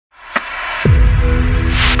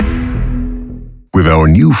our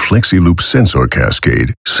new Flexi Loop sensor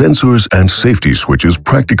cascade, sensors and safety switches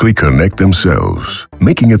practically connect themselves,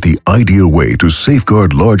 making it the ideal way to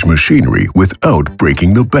safeguard large machinery without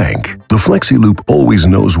breaking the bank. The Flexi Loop always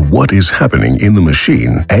knows what is happening in the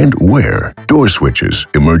machine and where. Door switches,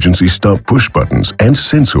 emergency stop push buttons, and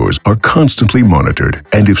sensors are constantly monitored,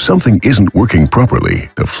 and if something isn't working properly,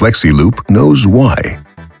 the Flexi Loop knows why.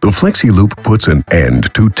 The Flexi Loop puts an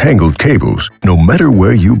end to tangled cables, no matter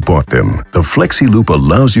where you bought them. The Flexi Loop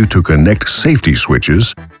allows you to connect safety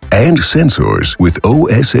switches and sensors with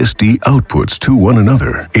OSSD outputs to one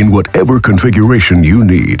another in whatever configuration you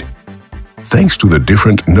need. Thanks to the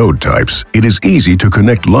different node types, it is easy to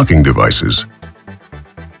connect locking devices,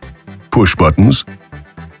 push buttons,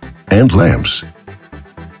 and lamps,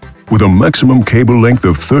 with a maximum cable length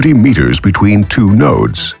of 30 meters between two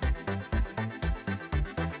nodes.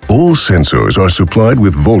 All sensors are supplied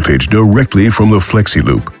with voltage directly from the Flexi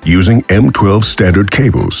Loop using M12 standard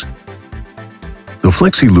cables. The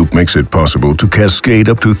Flexi Loop makes it possible to cascade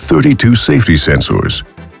up to 32 safety sensors,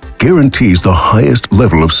 guarantees the highest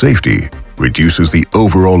level of safety, reduces the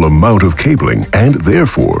overall amount of cabling, and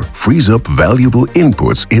therefore frees up valuable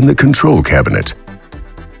inputs in the control cabinet.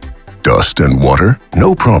 Dust and water?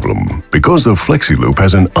 No problem, because the Flexi Loop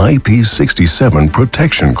has an IP67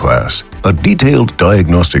 protection class. A detailed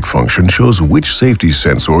diagnostic function shows which safety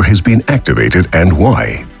sensor has been activated and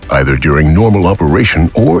why, either during normal operation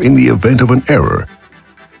or in the event of an error.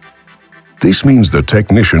 This means the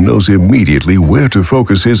technician knows immediately where to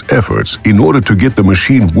focus his efforts in order to get the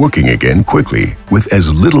machine working again quickly, with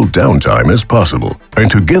as little downtime as possible. And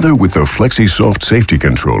together with the FlexiSoft safety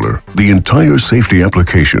controller, the entire safety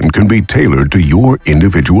application can be tailored to your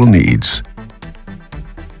individual needs.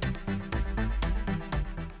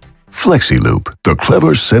 Flexi Loop, the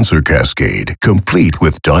clever sensor cascade, complete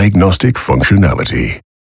with diagnostic functionality.